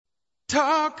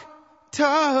Talk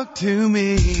to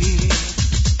me.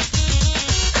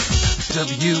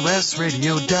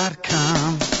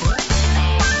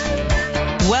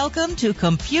 WSRadio.com. Welcome to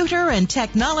Computer and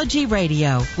Technology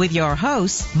Radio with your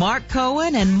hosts, Mark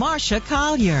Cohen and Marcia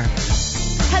Collier.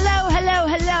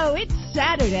 Hello. It's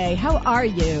Saturday. How are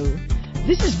you?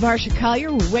 This is Marcia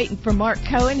Collier. We're waiting for Mark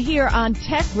Cohen here on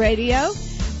Tech Radio,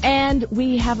 and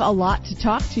we have a lot to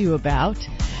talk to you about.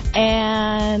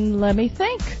 And let me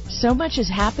think. So much has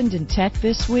happened in tech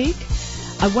this week.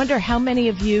 I wonder how many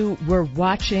of you were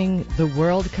watching the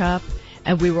World Cup,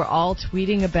 and we were all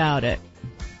tweeting about it.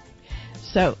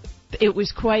 So it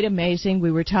was quite amazing.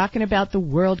 We were talking about the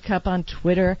World Cup on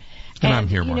Twitter. And I'm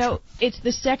here, Marcia. Marcia. You know, it's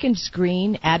the second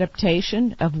screen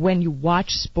adaptation of when you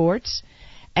watch sports,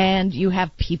 and you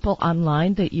have people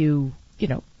online that you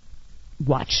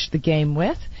watch the game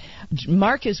with.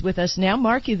 Mark is with us now.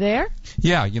 Mark, you there?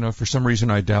 Yeah, for some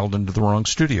reason I dialed into the wrong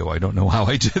studio. I don't know how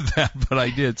I did that, but I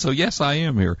did. So, yes, I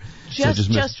am here.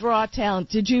 Just raw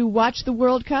talent. Did you watch the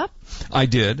World Cup? I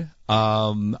did.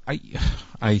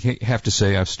 I have to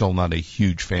say I'm still not a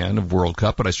huge fan of World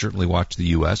Cup, but I certainly watched the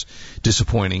U.S.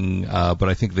 Disappointing, but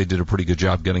I think they did a pretty good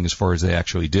job getting as far as they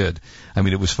actually did. I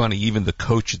mean, it was funny. Even the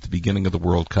coach at the beginning of the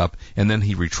World Cup, and then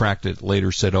he retracted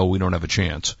later, said, we don't have a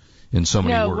chance. In so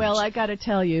many words. Well, I got to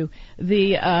tell you,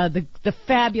 the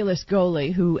fabulous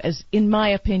goalie who, as in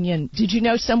my opinion, did you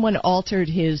know someone altered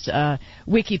his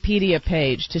Wikipedia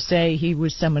page to say he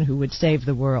was someone who would save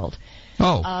the world?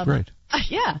 Oh, great.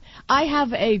 Yeah. I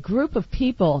have a group of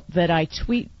people that I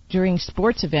tweet during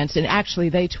sports events, and actually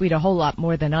they tweet a whole lot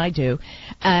more than I do.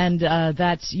 And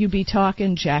that's UB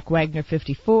Talkin', Jack Wagner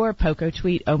 54, Poco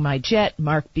Tweet, Oh My Jet,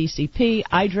 Mark BCP,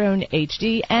 iDrone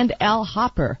HD, and Al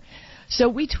Hopper. So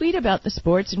we tweet about the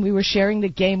sports, and we were sharing the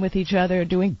game with each other,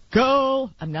 doing goal.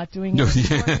 I'm not doing it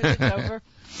anymore because it's over.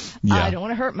 Yeah. I don't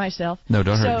want to hurt myself. No,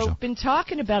 don't hurt yourself. So been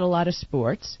talking about a lot of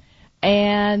sports,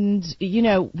 and,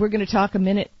 we're going to talk a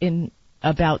minute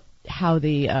about how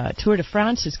the Tour de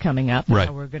France is coming up. Right.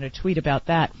 How we're going to tweet about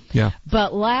that. Yeah.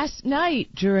 But last night,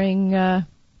 during the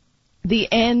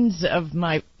ends of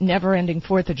my never-ending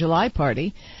 4th of July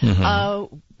party, we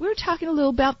were talking a little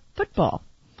about football.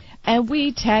 And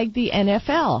we tagged the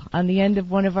NFL on the end of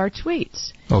one of our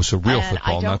tweets. Oh, so real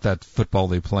football, not that football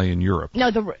they play in Europe. No,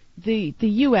 the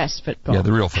U.S. football. Yeah,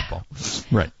 the real football.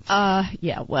 Right.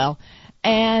 Yeah, well.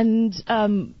 And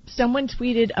someone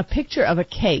tweeted a picture of a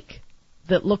cake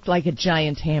that looked like a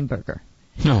giant hamburger.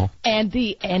 No. And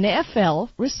the NFL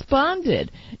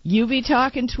responded. UB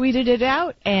Talkin' tweeted it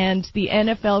out, and the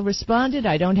NFL responded.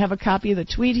 I don't have a copy of the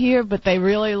tweet here, but they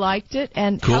really liked it.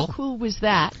 And cool. How cool was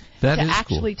that? That to is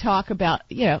actually cool. Talk about,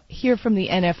 hear from the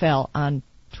NFL on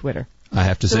Twitter. I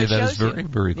have to So say it that is shows very, you.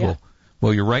 very cool. Yeah.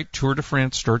 Well, you're right. Tour de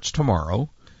France starts tomorrow,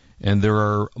 and there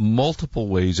are multiple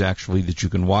ways, actually, that you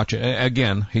can watch it.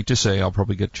 Again, hate to say, I'll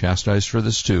probably get chastised for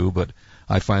this, too, but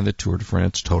I find the Tour de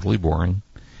France totally boring.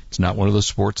 It's not one of those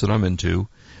sports that I'm into.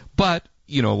 But,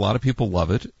 a lot of people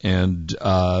love it, and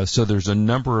so there's a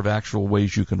number of actual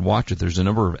ways you can watch it. There's a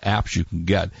number of apps you can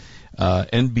get.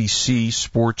 NBC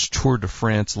Sports Tour de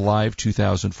France Live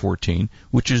 2014,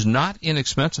 which is not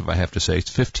inexpensive, I have to say.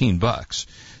 It's $15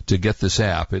 to get this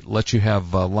app. It lets you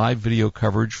have live video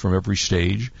coverage from every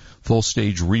stage, full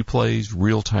stage replays,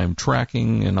 real-time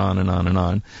tracking, and on and on and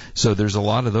on. So there's a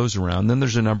lot of those around. Then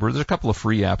there's a couple of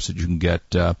free apps that you can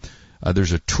get.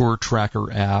 There's a tour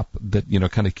tracker app that,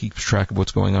 kind of keeps track of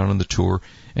what's going on the tour,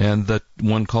 and the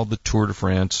one called the Tour de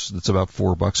France that's about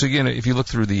 $4. Again, if you look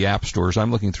through the app stores, I'm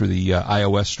looking through the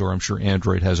iOS store. I'm sure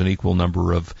Android has an equal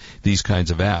number of these kinds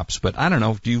of apps. But I don't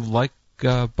know. Do you like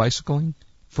bicycling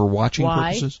for watching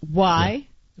purposes? Why?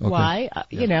 Yeah. Okay. Why?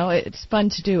 It's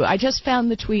fun to do. I just found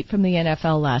the tweet from the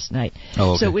NFL last night.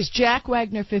 Oh, okay. So it was Jack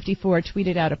Wagner 54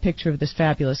 tweeted out a picture of this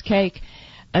fabulous cake.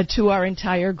 To our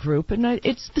entire group, and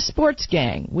it's the sports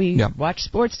gang. We watch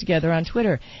sports together on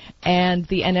Twitter. And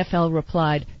the NFL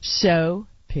replied,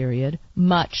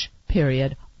 much,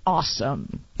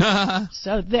 awesome.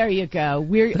 So there you go.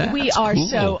 We are cool.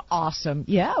 so awesome.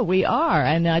 Yeah, we are.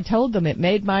 And I told them it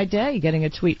made my day getting a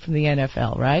tweet from the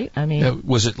NFL, right? I mean,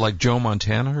 was it like Joe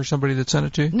Montana or somebody that sent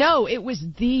it to you? No, it was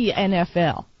the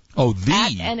NFL. Oh, the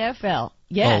At NFL.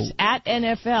 Yes, at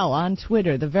NFL on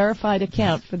Twitter, the verified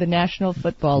account for the National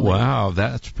Football League. Wow,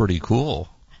 that's pretty cool.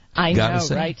 I know,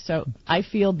 right? So I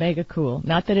feel mega cool.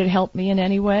 Not that it helped me in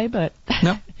any way, but...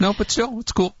 No, but still,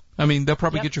 it's cool. I mean, they'll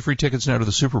probably get you free tickets now to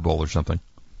the Super Bowl or something.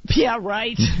 Yeah,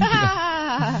 right.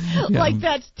 Like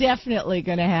that's definitely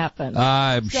going to happen.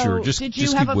 I'm sure. Did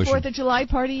you have a 4th of July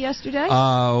party yesterday?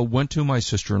 Went to my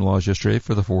sister-in-law's yesterday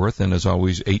for the 4th, and as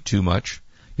always, ate too much.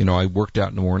 I worked out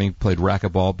in the morning, played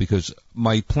racquetball, because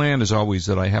my plan is always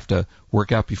that I have to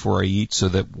work out before I eat so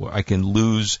that I can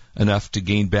lose enough to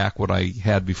gain back what I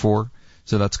had before.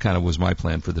 So that's kind of was my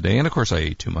plan for the day. And, of course, I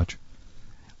ate too much.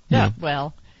 Yeah,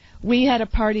 well, we had a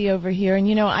party over here,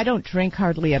 and, I don't drink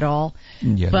hardly at all.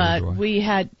 Yeah, but we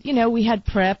had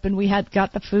prep, and we had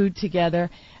got the food together,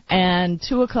 and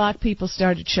 2 o'clock people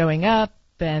started showing up.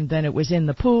 And then it was in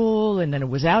the pool, and then it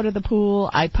was out of the pool.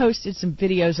 I posted some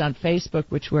videos on Facebook,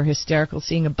 which were hysterical,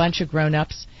 seeing a bunch of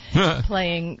grown-ups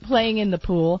playing in the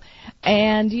pool.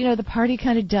 And, the party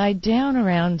kind of died down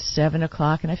around 7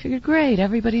 o'clock, and I figured, great,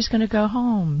 everybody's going to go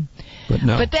home. But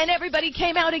no. But then everybody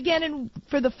came out again, and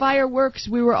for the fireworks,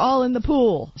 we were all in the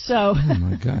pool. So. Oh,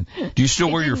 my God. Do you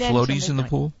still wear your floaties in the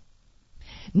pool?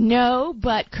 No,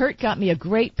 but Kurt got me a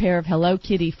great pair of Hello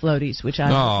Kitty floaties, which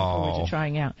I'm looking forward to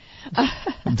trying out.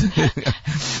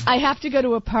 I have to go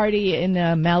to a party in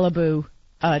Malibu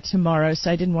tomorrow,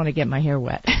 so I didn't want to get my hair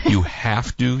wet. You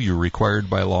have to? You're required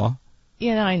by law?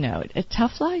 I know. A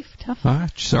tough life.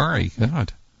 Sorry.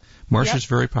 God. Marsha's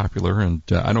very popular, and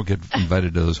I don't get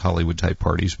invited to those Hollywood-type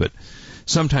parties, but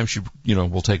sometimes she,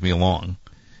 will take me along.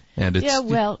 And it's,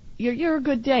 you're a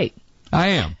good date. I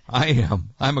am.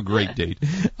 I'm a great date.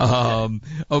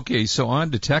 Okay, so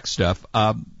on to tech stuff.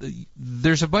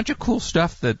 There's a bunch of cool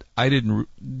stuff that I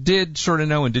did sort of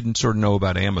know and didn't sort of know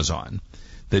about Amazon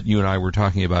that you and I were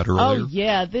talking about earlier. Oh,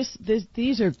 yeah.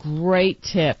 These are great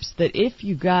tips that if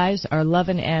you guys are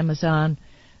loving Amazon,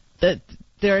 that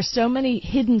there are so many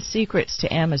hidden secrets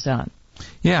to Amazon.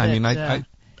 Yeah,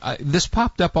 I this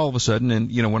popped up all of a sudden,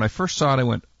 and, when I first saw it, I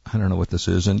went, I don't know what this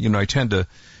is. And, I tend to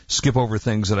skip over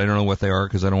things that I don't know what they are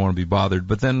because I don't want to be bothered.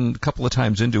 But then a couple of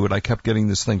times into it, I kept getting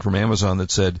this thing from Amazon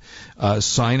that said,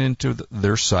 sign into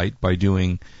their site by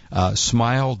doing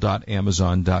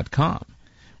smile.amazon.com.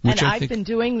 And I've been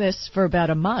doing this for about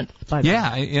a month.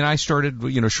 And I started,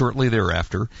 shortly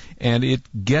thereafter, and it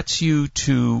gets you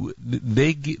to,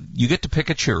 you get to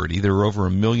pick a charity. There are over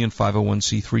 1 million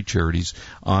 501c3 charities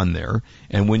on there,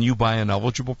 and when you buy an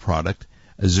eligible product,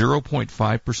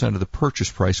 0.5% of the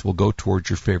purchase price will go towards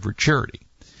your favorite charity.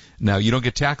 Now, you don't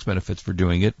get tax benefits for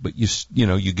doing it, but you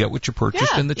get what you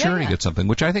purchased, and the charity gets something,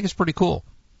 which I think is pretty cool.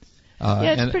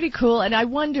 It's pretty cool, and I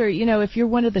wonder, if you're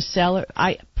one of the sellers,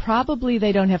 probably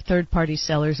they don't have third-party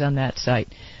sellers on that site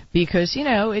because,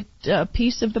 a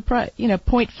piece of the price,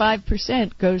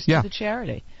 0.5% goes to the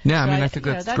charity. Yeah, so I think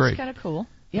that's great. That's kind of cool.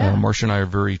 Yeah. Marcia and I are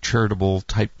very charitable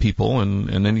type people,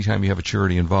 and anytime you have a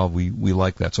charity involved, we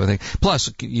like that. So I think,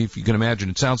 plus, if you can imagine,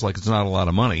 it sounds like it's not a lot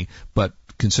of money, but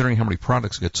considering how many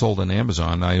products get sold on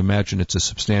Amazon, I imagine it's a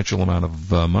substantial amount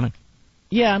of money.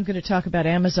 Yeah, I'm going to talk about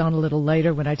Amazon a little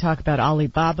later when I talk about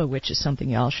Alibaba, which is something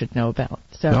y'all should know about.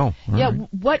 So, right.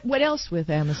 What else with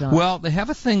Amazon? Well, they have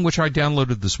a thing which I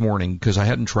downloaded this morning because I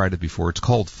hadn't tried it before. It's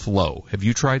called Flow. Have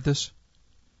you tried this?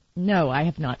 No, I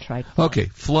have not tried Flow. Okay,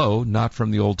 Flow, not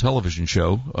from the old television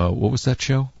show. What was that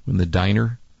show? In the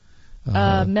diner?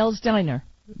 Mel's Diner.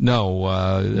 No,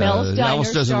 Mel's Diner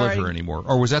Alice doesn't live here anymore.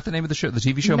 Or was that the name of the show, the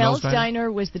TV show? Mel's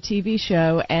Diner was the TV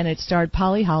show, and it starred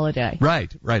Polly Holiday. Right.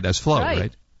 As Flo,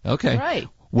 right? Okay. Right.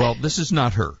 Well, this is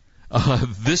not her.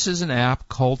 This is an app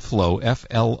called Flow,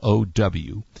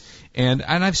 Flow. And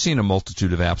I've seen a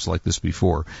multitude of apps like this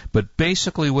before. But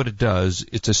basically what it does,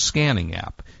 it's a scanning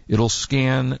app. It'll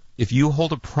scan, if you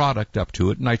hold a product up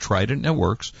to it, and I tried it and it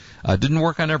works. Didn't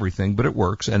work on everything, but it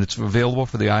works. And it's available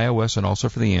for the iOS and also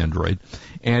for the Android.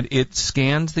 And it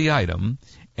scans the item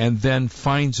and then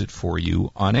finds it for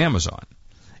you on Amazon.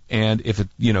 And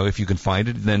if you can find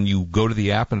it, then you go to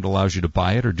the app and it allows you to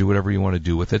buy it or do whatever you want to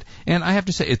do with it. And I have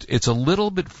to say, it's a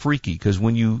little bit freaky because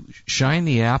when you shine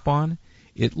the app on,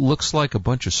 it looks like a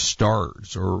bunch of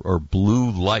stars or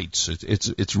blue lights.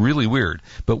 It's really weird.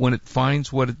 But when it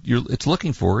finds what it's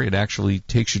looking for, it actually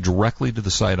takes you directly to the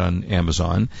site on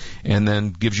Amazon and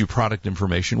then gives you product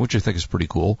information, which I think is pretty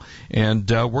cool,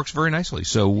 and works very nicely.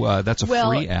 So that's a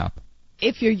free app.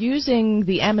 If you're using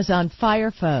the Amazon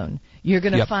Fire Phone, you're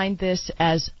going to find this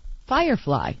as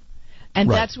Firefly. And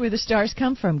that's where the stars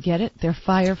come from. Get it? They're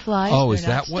fireflies. Oh, is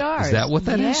that what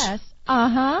that is? Yes.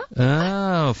 Uh-huh.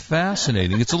 Oh,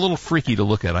 fascinating. It's a little freaky to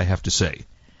look at, I have to say.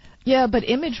 Yeah, but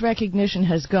image recognition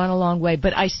has gone a long way.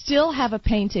 But I still have a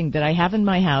painting that I have in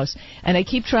my house, and I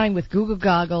keep trying with Google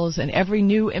goggles and every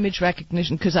new image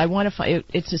recognition because I want to find it.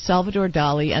 It's a Salvador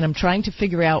Dali, and I'm trying to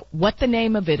figure out what the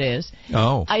name of it is.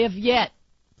 Oh. I have yet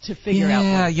to figure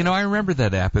out. Yeah, I remember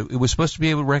that app. It was supposed to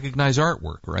be able to recognize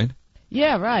artwork, right?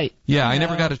 Yeah, right. Yeah, I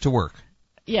never got it to work.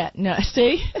 Yeah, no,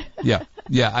 see? Yeah.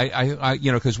 Yeah, I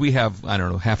because we have, I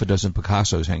don't know, half a dozen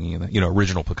Picassos hanging in the,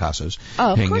 original Picassos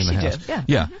hanging in the house. Do. Yeah.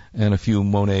 Yeah, and a few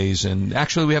Monets, and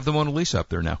actually we have the Mona Lisa up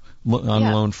there now, on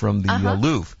loan from the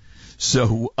Louvre.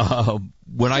 So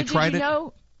when I tried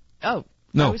no, I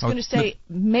was going to say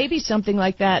maybe something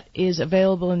like that is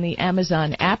available in the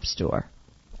Amazon App Store.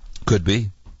 Could be,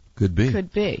 because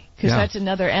that's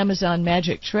another Amazon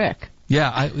magic trick.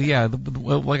 Yeah,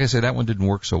 well, like I said, that one didn't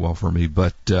work so well for me.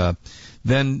 But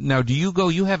then now,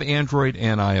 you have Android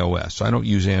and iOS. I don't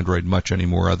use Android much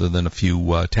anymore, other than a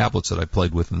few tablets that I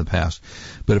played with in the past.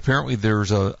 But apparently,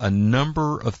 there's a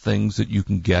number of things that you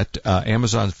can get.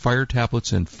 Amazon's Fire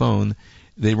tablets and phone.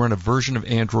 They run a version of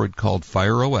Android called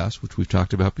Fire OS, which we've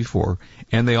talked about before,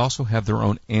 and they also have their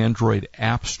own Android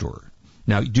App Store.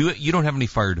 Now, you don't have any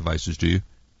Fire devices, do you?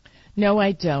 No,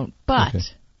 I don't. But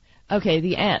okay,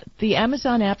 the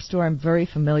Amazon App Store I'm very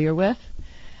familiar with.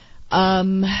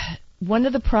 One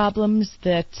of the problems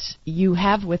that you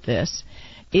have with this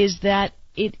is that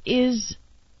it is,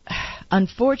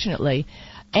 unfortunately,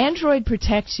 Android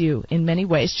protects you in many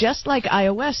ways, just like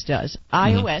iOS does.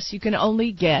 iOS, you can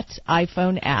only get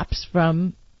iPhone apps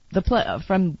from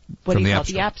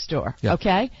the App Store. Yep.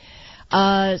 Okay,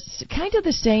 kind of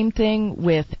the same thing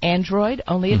with Android,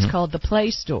 only it's called the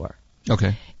Play Store.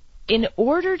 Okay. In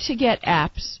order to get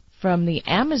apps from the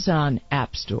Amazon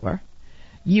App Store,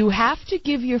 you have to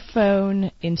give your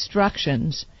phone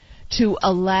instructions to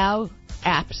allow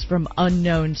apps from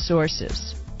unknown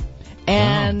sources.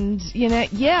 And,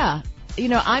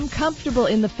 I'm comfortable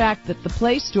in the fact that the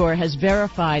Play Store has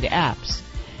verified apps.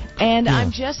 And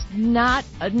I'm just not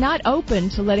open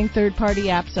to letting third-party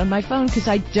apps on my phone because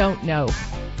I don't know.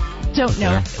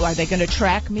 Are they going to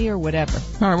track me or whatever?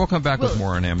 All right, we'll come back with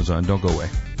more on Amazon. Don't go away.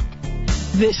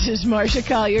 This is Marcia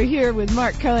Collier here with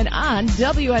Mark Cohen on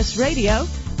WS Radio.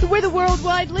 We're the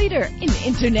worldwide leader in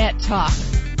Internet talk.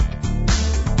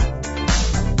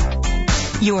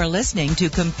 You are listening to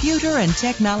Computer and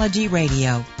Technology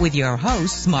Radio with your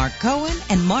hosts Mark Cohen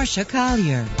and Marcia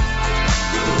Collier.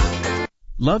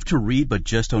 Love to read but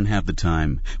just don't have the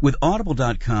time? With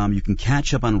Audible.com, you can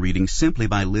catch up on reading simply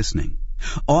by listening.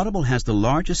 Audible has the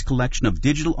largest collection of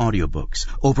digital audiobooks,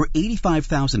 over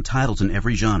 85,000 titles in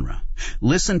every genre.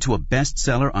 Listen to a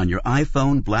bestseller on your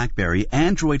iPhone, BlackBerry,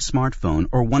 Android smartphone,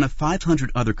 or one of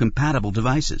 500 other compatible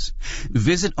devices.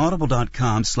 Visit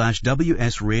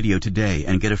audible.com/WS Radio today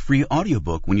and get a free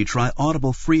audiobook when you try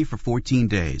Audible free for 14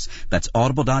 days. That's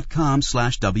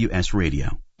audible.com/WS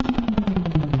Radio.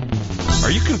 Are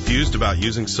you confused about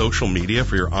using social media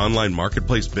for your online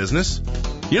marketplace business?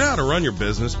 You know how to run your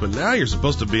business, but now you're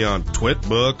supposed to be on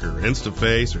Twitbook or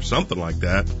InstaFace or something like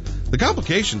that. The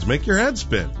complications make your head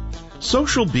spin.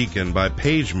 Social Beacon by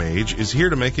PageMage is here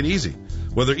to make it easy.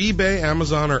 Whether eBay,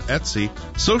 Amazon, or Etsy,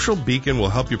 Social Beacon will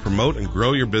help you promote and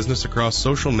grow your business across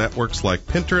social networks like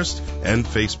Pinterest and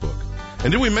Facebook.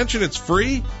 And did we mention it's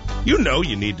free? You know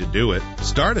you need to do it.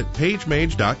 Start at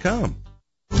PageMage.com.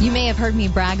 You may have heard me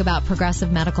brag about Progressive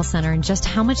Medical Center and just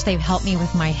how much they've helped me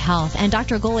with my health. And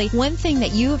Dr. Goley, one thing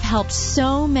that you have helped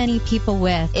so many people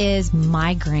with is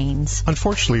migraines.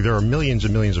 Unfortunately, there are millions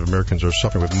and millions of Americans who are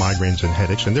suffering with migraines and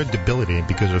headaches, and they're debilitating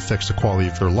because it affects the quality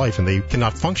of their life, and they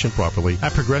cannot function properly.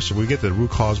 At Progressive, we get to the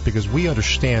root cause because we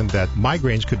understand that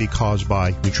migraines could be caused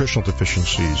by nutritional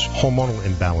deficiencies, hormonal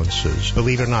imbalances,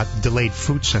 believe it or not, delayed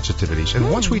food sensitivities. And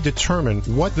once we determine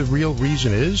what the real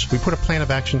reason is, we put a plan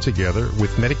of action together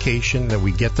with medication that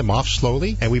we get them off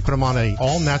slowly, and we put them on an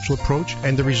all-natural approach,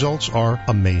 and the results are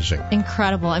amazing.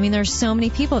 Incredible. I mean, there's so many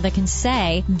people that can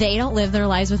say they don't live their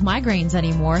lives with migraines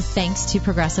anymore thanks to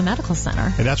Progressive Medical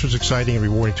Center. And that's what's exciting and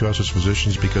rewarding to us as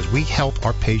physicians, because we help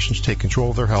our patients take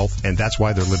control of their health, and that's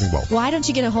why they're living well. Why don't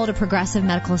you get a hold of Progressive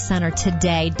Medical Center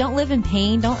today? Don't live in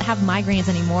pain. Don't have migraines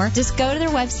anymore. Just go to their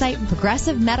website,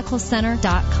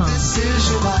 progressivemedicalcenter.com. This is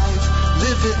your life.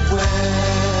 Live it well.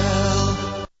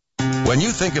 When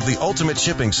you think of the ultimate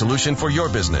shipping solution for your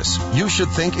business, you should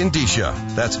think Endicia.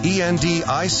 That's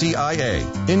E-N-D-I-C-I-A.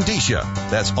 Endicia.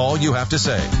 That's all you have to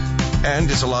say.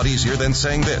 And it's a lot easier than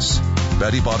saying this.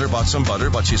 Betty Butter bought some butter,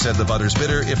 but she said the butter's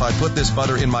bitter. If I put this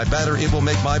butter in my batter, it will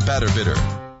make my batter bitter.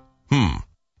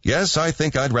 Yes, I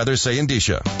think I'd rather say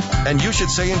Endicia. And you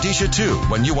should say Endicia too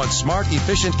when you want smart,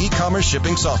 efficient e-commerce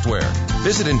shipping software.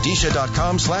 Visit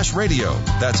Endicia.com/radio.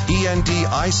 That's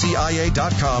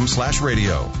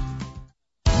ENDICIA.com/radio.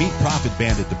 Meet Profit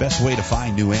Bandit, the best way to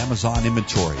find new Amazon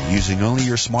inventory using only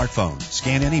your smartphone.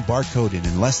 Scan any barcode and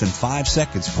in less than 5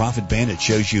 seconds, Profit Bandit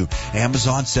shows you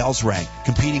Amazon sales rank,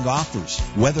 competing offers,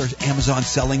 whether Amazon's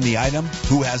selling the item,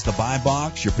 who has the buy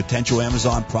box, your potential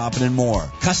Amazon profit, and more.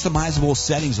 Customizable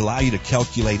settings allow you to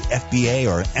calculate FBA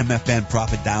or MFN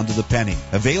profit down to the penny.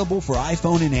 Available for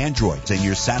iPhone and Android, and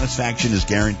your satisfaction is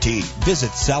guaranteed.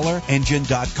 Visit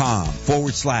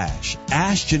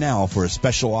sellerengine.com/Ask Janelle for a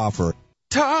special offer.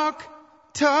 Talk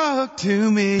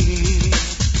to me.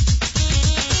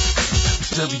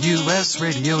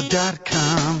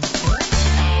 WSRadio.com.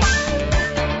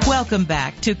 Welcome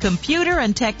back to Computer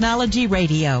and Technology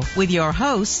Radio with your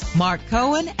hosts, Mark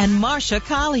Cohen and Marcia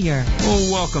Collier.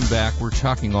 Well, welcome back. We're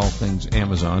talking all things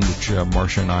Amazon, which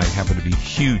Marcia and I happen to be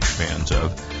huge fans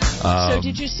of. So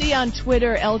did you see on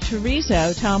Twitter, El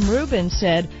Chorizo, Tom Rubin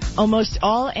said almost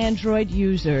all Android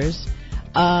users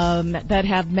that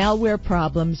have malware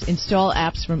problems install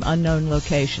apps from unknown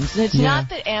locations. And it's not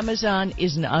that Amazon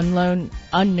is an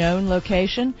unknown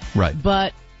location, right?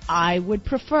 But I would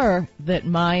prefer that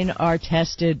mine are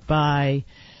tested by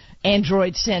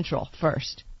Android Central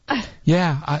first.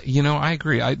 Yeah, I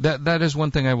agree. That is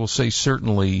one thing I will say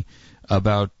certainly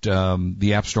about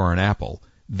the App Store and Apple.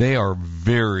 They are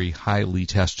very highly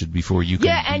tested before you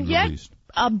can be released.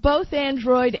 Both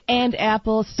Android and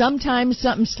Apple, sometimes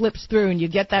something slips through and you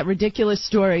get that ridiculous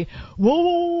story.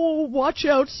 Whoa, watch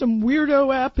out, some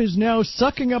weirdo app is now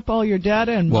sucking up all your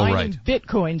data and mining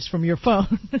bitcoins from your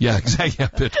phone. Yeah, exactly. Yeah,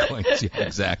 bitcoins. Yeah,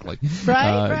 exactly.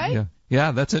 Right?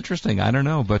 Yeah, that's interesting. I don't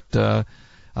know, but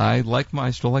I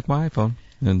still like my iPhone.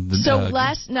 And so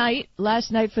last night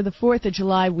for the 4th of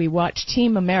July, we watched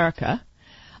Team America,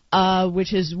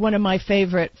 which is one of my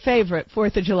favorite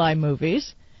 4th of July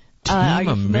movies. Team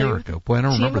America. Boy, I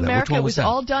don't remember that. Team America Which one was that?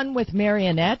 all done with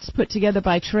marionettes put together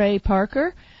by Trey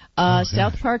Parker,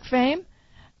 South Park fame.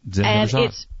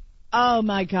 It's oh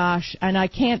my gosh, and I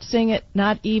can't sing it,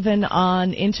 not even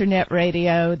on internet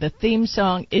radio. The theme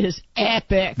song is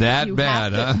epic. That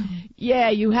bad, huh?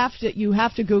 Yeah, you have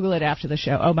to Google it after the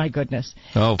show. Oh my goodness.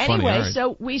 Oh, funny. Anyway, right.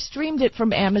 So we streamed it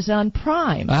from Amazon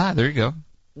Prime. Ah, there you go.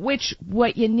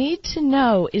 What you need to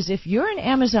know is if you're an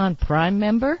Amazon Prime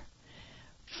member,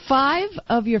 5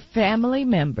 of your family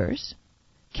members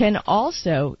can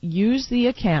also use the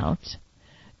account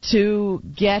to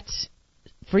get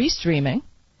free streaming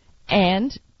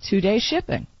and 2-day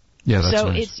shipping. Yeah, that's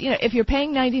so nice. it's if you're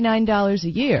paying $99 a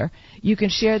year, you can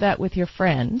share that with your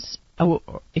friends.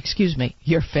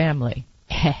 Your family.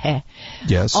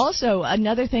 Yes. Also,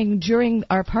 another thing, during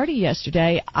our party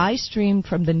yesterday, I streamed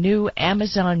from the new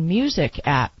Amazon Music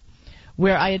app,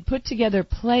 where I had put together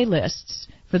playlists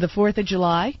for the 4th of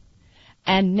July,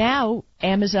 and now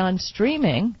Amazon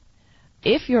Streaming,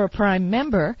 if you're a Prime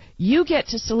member, you get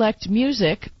to select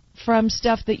music from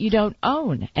stuff that you don't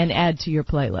own and add to your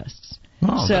playlists.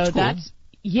 Oh, so that's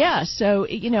cool. So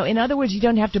in other words, you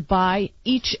don't have to buy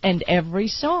each and every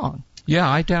song. Yeah,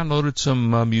 I downloaded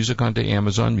some music onto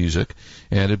Amazon Music,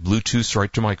 and it Bluetooths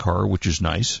right to my car, which is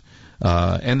nice.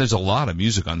 And there's a lot of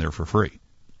music on there for free.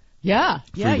 Yeah,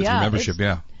 free with your membership.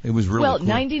 It was really cool.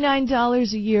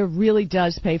 $99 a year really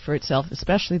does pay for itself,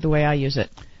 especially the way I use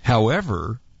it.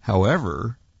 However,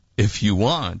 if you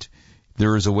want,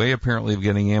 there is a way apparently of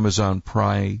getting Amazon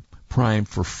Prime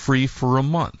for free for a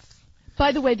month.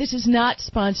 By the way, this is not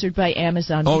sponsored by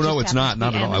Amazon. Oh, no, it's not.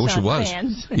 Not at all. I wish it was.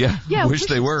 Fans. Yeah, I wish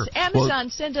they were. Amazon,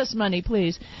 send us money,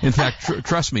 please. In fact,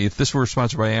 trust me, if this were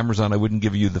sponsored by Amazon, I wouldn't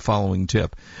give you the following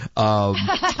tip.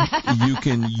 You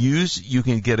can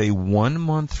get a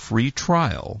 1-month free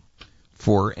trial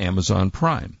for Amazon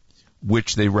Prime,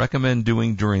 which they recommend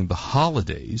doing during the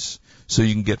holidays, so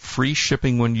you can get free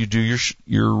shipping when you do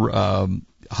your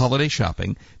holiday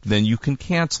shopping. Then you can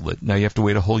cancel it. Now you have to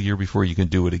wait a whole year before you can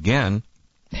do it again.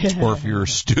 Or if you're a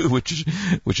student,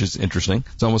 which is interesting,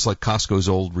 it's almost like Costco's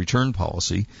old return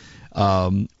policy.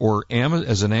 Or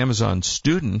as an Amazon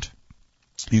student,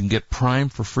 you can get Prime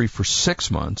for free for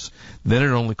 6 months. Then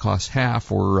it only costs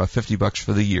half, or $50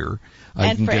 for the year.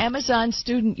 And for Amazon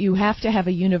student, you have to have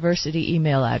a university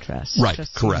email address. Right,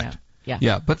 correct.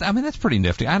 Yeah, but I mean that's pretty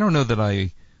nifty. I don't know that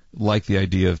I like the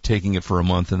idea of taking it for a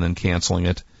month and then canceling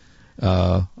it.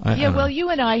 You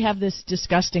and I have this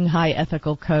disgusting high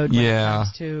ethical code when it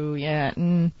comes to,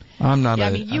 I'm not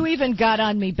you even got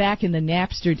on me back in the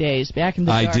Napster days, back in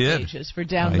the dark ages, for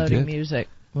downloading music.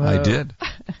 Whoa. I did.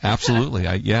 Absolutely.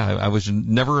 I was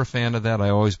never a fan of that. I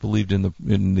always believed in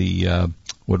the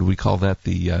what do we call that?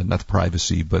 The not the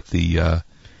privacy, but the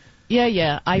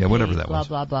Yeah, IP, whatever that was.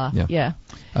 Blah, blah, Yeah. yeah.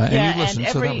 And you listened,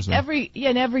 and so that was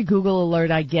nice. every Google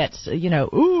alert I get,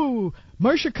 ooh,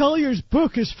 Marcia Collier's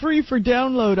book is free for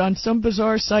download on some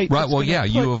bizarre site. Right, well,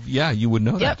 you would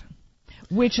know that.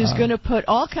 Which is going to put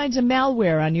all kinds of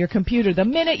malware on your computer the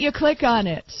minute you click on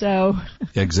it. So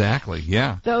exactly,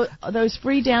 yeah. Those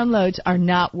free downloads are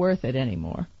not worth it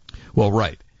anymore. Well,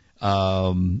 right.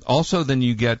 Also, then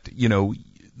you get,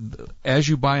 as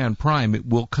you buy on Prime, it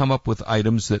will come up with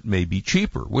items that may be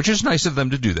cheaper, which is nice of them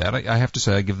to do that. I have to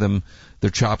say, I give them their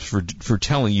chops for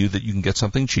telling you that you can get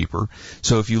something cheaper.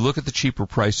 So if you look at the cheaper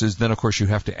prices, then of course you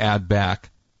have to add back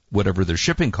whatever their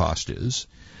shipping cost is.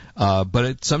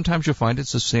 But sometimes you'll find it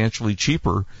substantially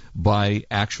cheaper by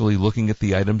actually looking at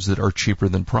the items that are cheaper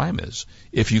than Prime is.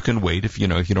 If you can wait, if you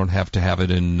don't have to have it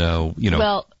in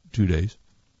 2 days.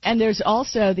 And there's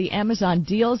also the Amazon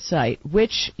Deals site,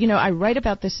 which, I write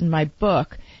about this in my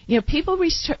book. People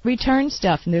return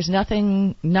stuff, and there's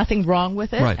nothing wrong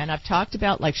with it. Right. And I've talked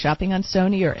about, like, shopping on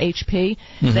Sony or HP.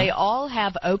 Mm-hmm. They all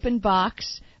have open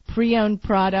box, pre-owned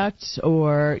products,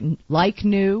 or like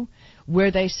new, where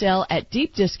they sell at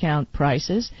deep discount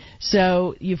prices.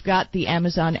 So you've got the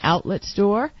Amazon Outlet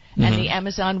Store and the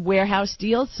Amazon Warehouse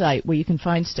Deals site, where you can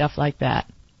find stuff like that.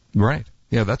 Right.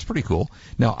 Yeah, that's pretty cool.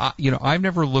 Now, I've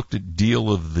never looked at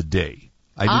Deal of the Day.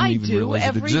 I didn't even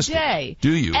realize it existed. Day.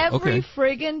 Do you? Every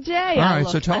friggin' day. All right,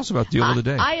 so tell us about Deal of the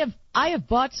Day. I have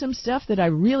bought some stuff that I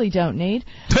really don't need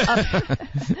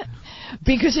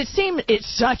because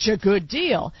it's such a good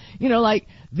deal. Like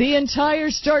the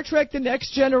entire Star Trek: The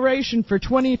Next Generation for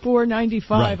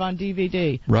 $24.95 on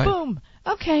DVD. Right. Boom.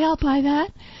 Okay, I'll buy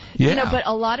that. Yeah. But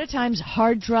a lot of times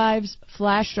hard drives,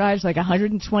 flash drives, like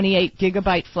 128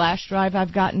 gigabyte flash drive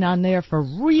I've gotten on there for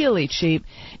really cheap.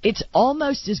 It's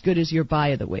almost as good as your buy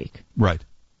of the week. Right.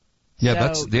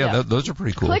 Yeah, those are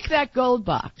pretty cool. Click that gold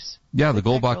box. Yeah, the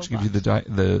gold box gives you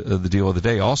the deal of the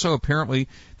day. Also, apparently,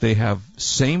 they have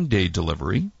same day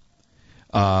delivery.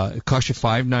 It costs you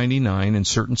 $5.99 in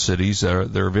certain cities.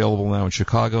 They're available now in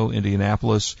Chicago,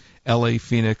 Indianapolis, L.A.,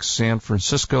 Phoenix, San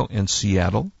Francisco, and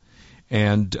Seattle.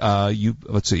 And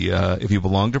if you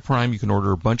belong to Prime, you can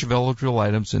order a bunch of eligible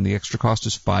items, and the extra cost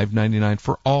is $5.99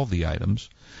 for all the items.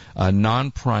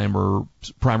 Non-primers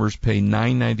pay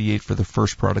 $9.98 for the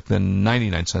first product, then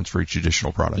 99 cents for each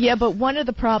additional product. Yeah, but one of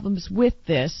the problems with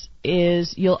this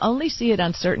is you'll only see it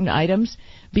on certain items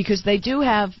because they do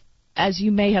have, as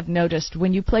you may have noticed,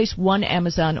 when you place one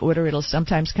Amazon order, it'll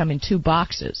sometimes come in 2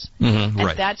 boxes. Mm-hmm,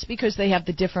 and that's because they have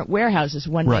the different warehouses.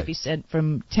 One may be sent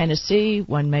from Tennessee,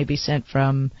 one may be sent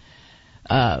from,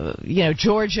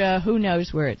 Georgia. Who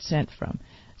knows where it's sent from?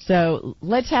 So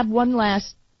let's have one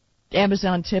last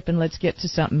Amazon tip, and let's get to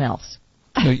something else.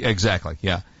 Exactly,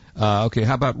 yeah. Okay,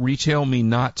 how about Retail Me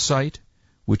Not site,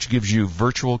 which gives you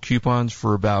virtual coupons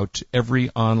for about every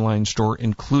online store,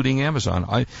 including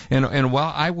Amazon. And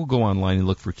while I will go online and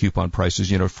look for coupon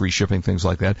prices, free shipping, things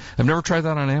like that, I've never tried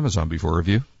that on Amazon before. Have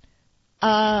you?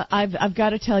 I've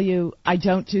got to tell you, I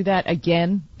don't do that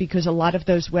again because a lot of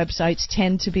those websites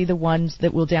tend to be the ones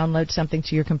that will download something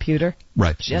to your computer.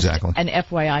 Right, Just exactly. an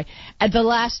FYI. And the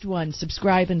last one,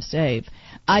 Subscribe and Save.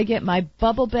 I get my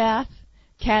bubble bath,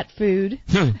 cat food,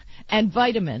 and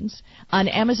vitamins on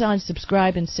Amazon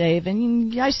Subscribe and Save,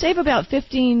 and I save about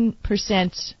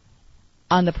 15%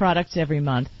 on the products every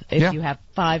month if you have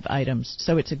 5 items,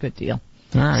 so it's a good deal.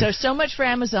 All right. So much for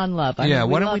Amazon love. Why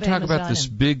don't we talk about this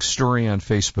big story on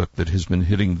Facebook that has been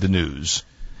hitting the news?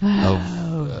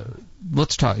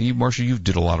 Let's talk. Marcia, you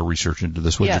did a lot of research into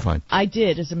this. What did you find? I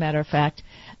did, as a matter of fact.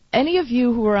 Any of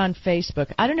you who are on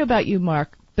Facebook, I don't know about you,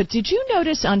 Mark, but did you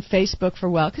notice on Facebook for a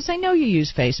while, because I know you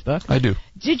use Facebook. I do.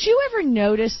 Did you ever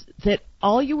notice that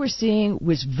all you were seeing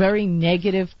was very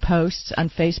negative posts on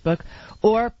Facebook,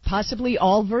 or possibly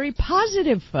all very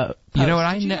positive posts? You know what?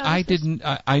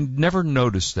 I never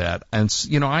noticed that, and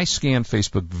I scan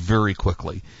Facebook very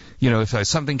quickly. If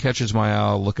something catches my eye,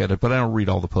 I'll look at it, but I don't read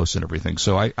all the posts and everything,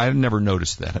 so I never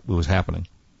noticed that it was happening.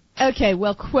 Okay,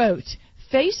 well, quote,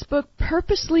 Facebook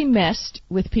purposely messed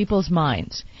with people's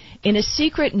minds in a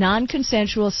secret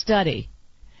non-consensual study,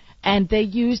 and they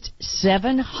used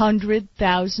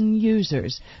 700,000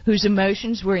 users whose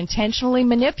emotions were intentionally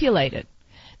manipulated.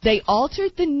 They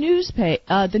altered the news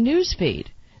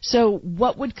feed, so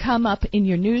what would come up in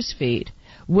your news feed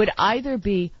would either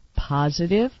be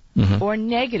positive or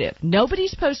negative.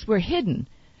 Nobody's posts were hidden,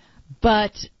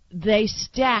 but they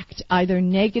stacked either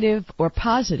negative or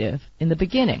positive in the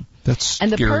beginning. That's and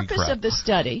the scary purpose crap. of the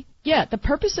study, the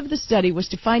purpose of the study was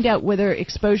to find out whether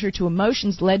exposure to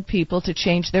emotions led people to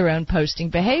change their own posting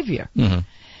behavior.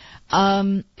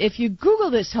 If you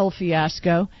Google this whole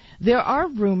fiasco, there are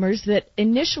rumors that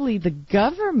initially the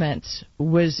government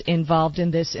was involved in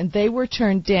this, and they were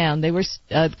turned down.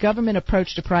 The government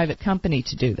approached a private company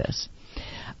to do this.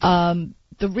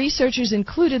 The researchers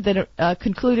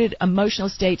concluded emotional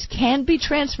states can be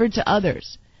transferred to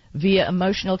others via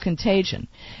emotional contagion.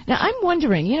 Now, I'm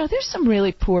wondering, there's some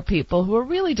really poor people who are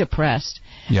really depressed,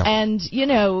 and,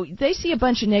 they see a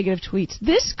bunch of negative tweets.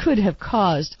 This could have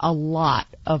caused a lot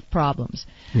of problems.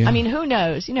 Yeah. I mean, who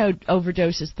knows?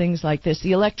 Overdoses, things like this.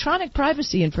 The Electronic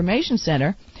Privacy Information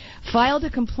Center filed a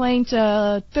complaint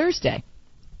Thursday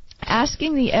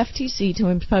asking the FTC to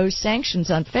impose sanctions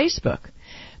on Facebook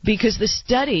because the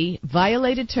study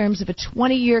violated terms of a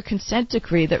 20-year consent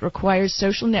decree that requires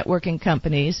social networking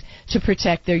companies to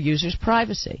protect their users'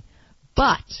 privacy.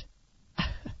 But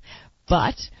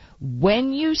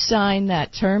when you sign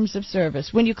that terms of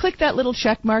service, when you click that little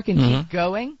check mark and keep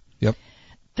going,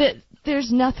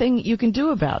 there's nothing you can do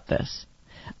about this.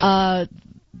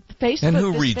 Facebook, and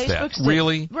who reads that?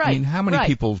 Really? Right. I mean, how many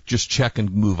people just check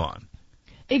and move on?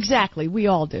 Exactly, we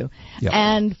all do. Yep.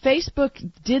 And Facebook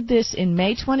did this in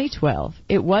May 2012.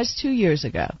 It was 2 years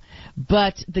ago,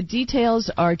 but the details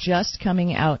are just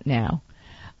coming out now.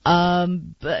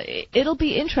 But it'll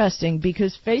be interesting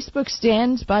because Facebook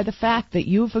stands by the fact that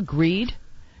you've agreed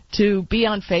to be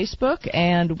on Facebook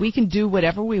and we can do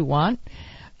whatever we want.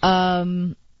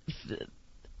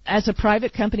 As a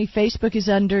private company, Facebook is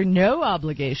under no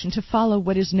obligation to follow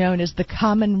what is known as the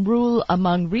common rule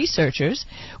among researchers,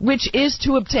 which is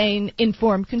to obtain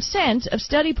informed consent of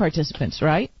study participants,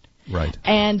 right? Right.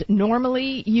 And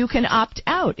normally you can opt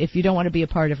out if you don't want to be a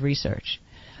part of research.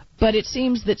 But it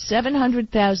seems that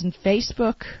 700,000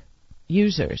 Facebook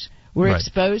users were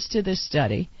exposed to this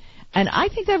study, and I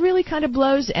think that really kind of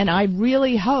blows, and I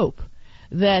really hope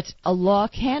that a law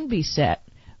can be set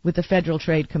with the Federal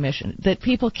Trade Commission, that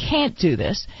people can't do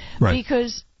this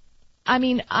because, I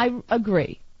mean, I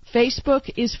agree.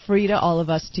 Facebook is free to all of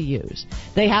us to use.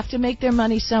 They have to make their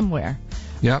money somewhere.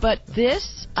 Yep. But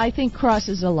this, I think,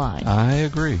 crosses a line. I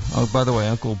agree. Oh, by the way,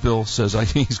 Uncle Bill says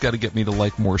he's got to get me to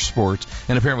like more sports,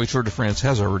 and apparently Tour de France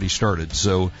has already started,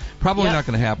 so probably not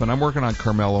going to happen. I'm working on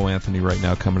Carmelo Anthony right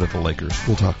now coming to the Lakers.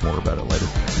 We'll talk more about it later.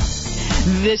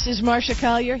 This is Marcia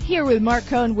Collier here with Mark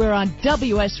Cohen. We're on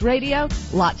WS Radio.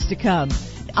 Lots to come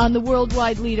on the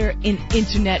worldwide leader in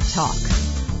Internet talk.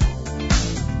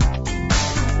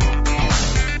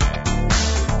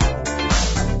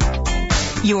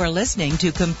 You are listening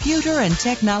to Computer and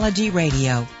Technology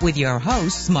Radio with your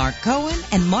hosts Mark Cohen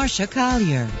and Marcia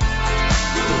Collier.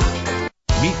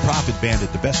 Meet Profit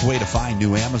Bandit, the best way to find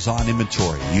new Amazon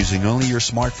inventory using only your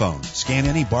smartphone. Scan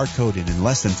any barcode and in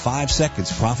less than 5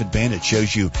 seconds, Profit Bandit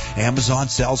shows you Amazon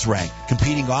sales rank,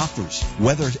 competing offers,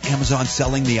 whether Amazon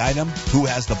selling the item, who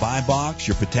has the buy box,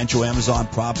 your potential Amazon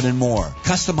profit, and more.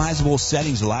 Customizable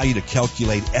settings allow you to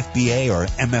calculate FBA or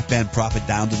MFN profit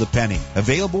down to the penny.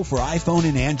 Available for iPhone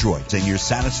and Android, and your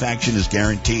satisfaction is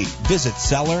guaranteed. Visit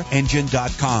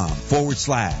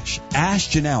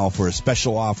sellerengine.com/Ask Janelle for a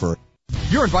special offer.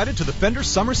 You're invited to the Fender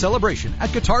Summer Celebration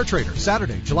at Guitar Trader,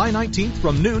 Saturday, July 19th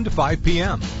from noon to 5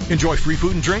 p.m. Enjoy free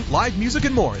food and drink, live music,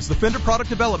 and more as the Fender product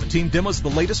development team demos the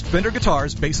latest Fender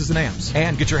guitars, basses, and amps.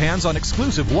 And get your hands on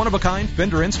exclusive one-of-a-kind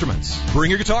Fender instruments.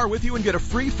 Bring your guitar with you and get a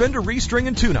free Fender restring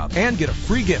and tune-up. And get a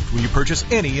free gift when you purchase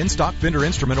any in-stock Fender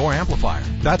instrument or amplifier.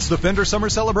 That's the Fender Summer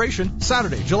Celebration,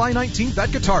 Saturday, July 19th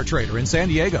at Guitar Trader in San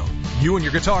Diego. You and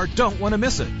your guitar don't want to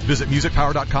miss it. Visit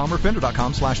musicpower.com or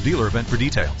fender.com/dealer event for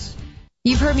details.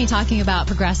 You've heard me talking about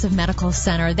Progressive Medical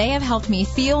Center. They have helped me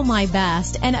feel my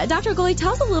best. And Dr. Goley,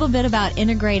 tell us a little bit about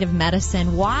integrative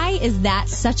medicine. Why is that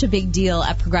such a big deal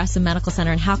at Progressive Medical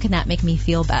Center, and how can that make me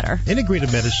feel better?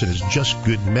 Integrative medicine is just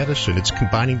good medicine. It's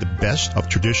combining the best of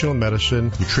traditional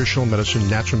medicine, nutritional medicine,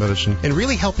 natural medicine, and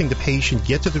really helping the patient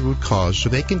get to the root cause so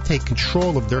they can take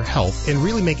control of their health and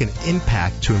really make an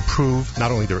impact to improve not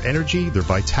only their energy, their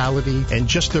vitality, and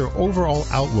just their overall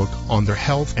outlook on their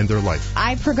health and their life.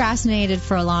 I procrastinated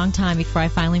for a long time before I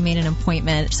finally made an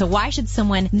appointment. So why should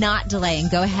someone not delay and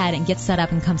go ahead and get set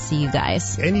up and come see you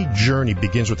guys? Any journey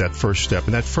begins with that first step,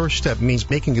 and that first step means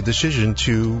making a decision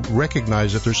to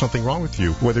recognize that there's something wrong with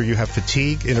you. Whether you have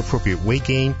fatigue, inappropriate weight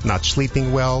gain, not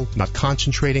sleeping well, not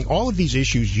concentrating, all of these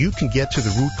issues, you can get to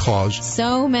the root cause.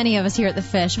 So many of us here at The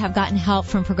Fish have gotten help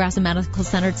from Progressive Medical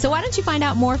Center. So why don't you find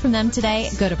out more from them today?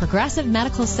 Go to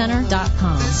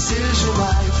progressivemedicalcenter.com. This is your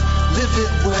life, live it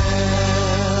well.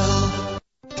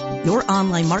 Your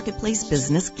online marketplace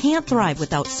business can't thrive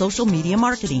without social media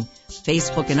marketing.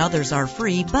 Facebook and others are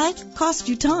free, but cost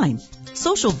you time.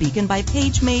 Social Beacon by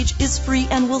PageMage is free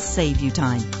and will save you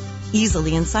time.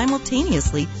 Easily and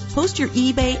simultaneously post your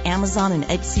eBay, Amazon, and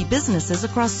Etsy businesses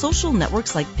across social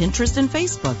networks like Pinterest and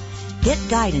Facebook. Get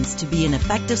guidance to be an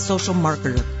effective social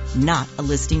marketer, not a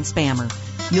listing spammer.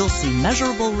 You'll see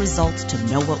measurable results to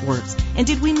know what works. And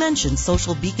did we mention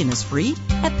Social Beacon is free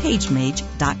at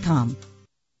pagemage.com.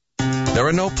 There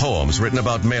are no poems written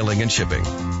about mailing and shipping.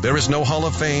 There is no Hall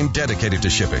of Fame dedicated to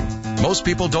shipping. Most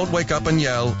people don't wake up and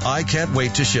yell, "I can't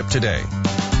wait to ship today."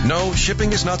 No,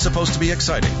 shipping is not supposed to be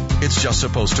exciting. It's just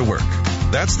supposed to work.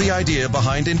 That's the idea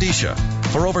behind Indicia.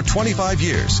 For over 25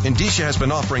 years, Indicia has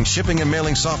been offering shipping and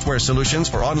mailing software solutions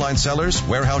for online sellers,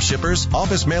 warehouse shippers,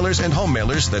 office mailers, and home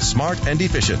mailers that's smart and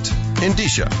efficient.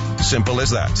 Indicia. Simple as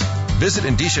that. Visit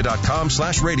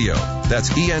Indicia.com/radio.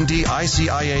 That's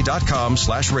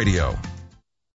ENDICIA.com/radio.